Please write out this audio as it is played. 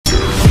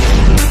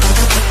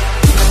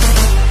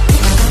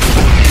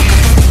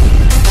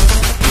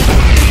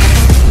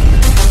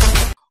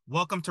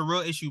Welcome to Real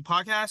Issue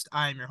Podcast.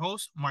 I am your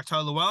host,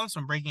 Martel Llewellyn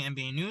from Breaking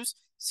NBA News.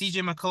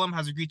 CJ McCOLLUM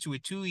has agreed to a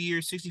 2-year,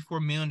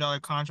 $64 million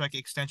contract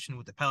extension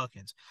with the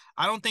Pelicans.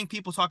 I don't think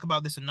people talk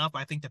about this enough.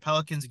 I think the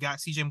Pelicans got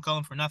CJ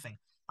McCOLLUM for nothing.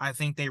 I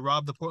think they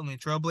robbed the Portland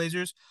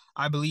Trailblazers.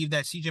 I believe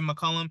that CJ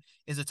McCOLLUM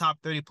is a top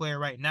 30 player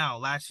right now.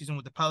 Last season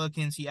with the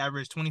Pelicans, he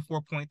averaged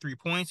 24.3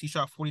 points. He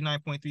shot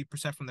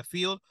 49.3% from the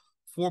field,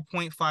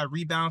 4.5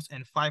 rebounds,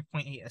 and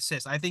 5.8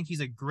 assists. I think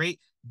he's a great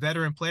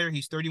veteran player.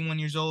 He's 31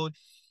 years old.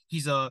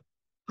 He's a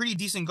pretty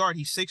decent guard.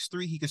 He's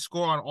 6'3". He could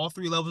score on all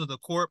three levels of the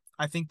court.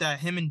 I think that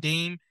him and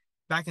Dame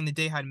back in the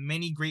day had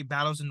many great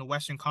battles in the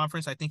Western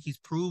Conference. I think he's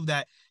proved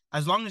that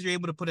as long as you're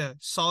able to put a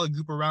solid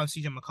group around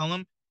CJ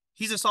McCOLLUM,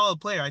 he's a solid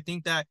player. I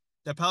think that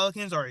the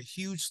Pelicans are a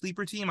huge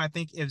sleeper team. I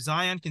think if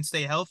Zion can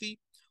stay healthy,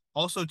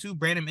 also too,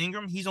 Brandon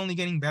Ingram, he's only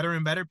getting better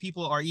and better.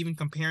 People are even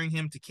comparing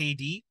him to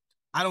KD.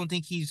 I don't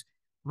think he's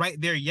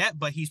right there yet,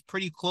 but he's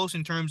pretty close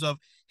in terms of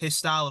his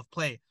style of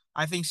play.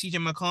 I think CJ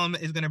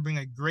McCOLLUM is going to bring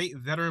a great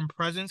veteran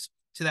presence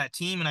to that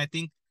team. And I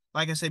think,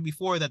 like I said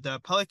before, that the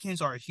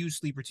Pelicans are a huge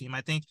sleeper team.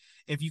 I think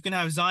if you can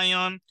have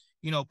Zion,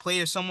 play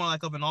as somewhat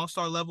like of an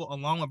all-star level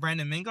along with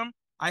Brandon Ingram,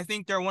 I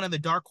think they're one of the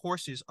dark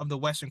horses of the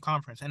Western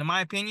Conference. And in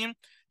my opinion,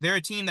 they're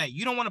a team that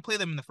you don't want to play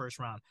them in the first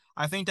round.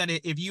 I think that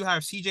if you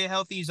have CJ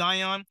healthy,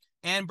 Zion,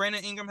 and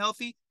Brandon Ingram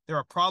healthy, they're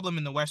a problem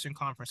in the Western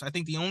Conference. I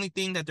think the only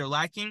thing that they're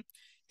lacking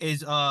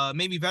is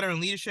maybe veteran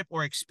leadership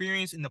or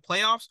experience in the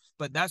playoffs,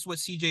 but that's what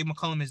CJ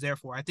McCOLLUM is there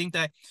for. I think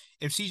that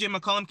if CJ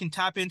McCOLLUM can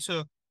tap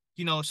into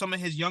some of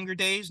his younger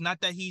days,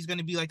 not that he's going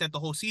to be like that the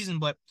whole season,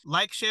 but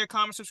like, share,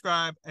 comment,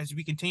 subscribe as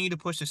we continue to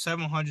push to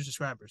 700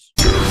 subscribers.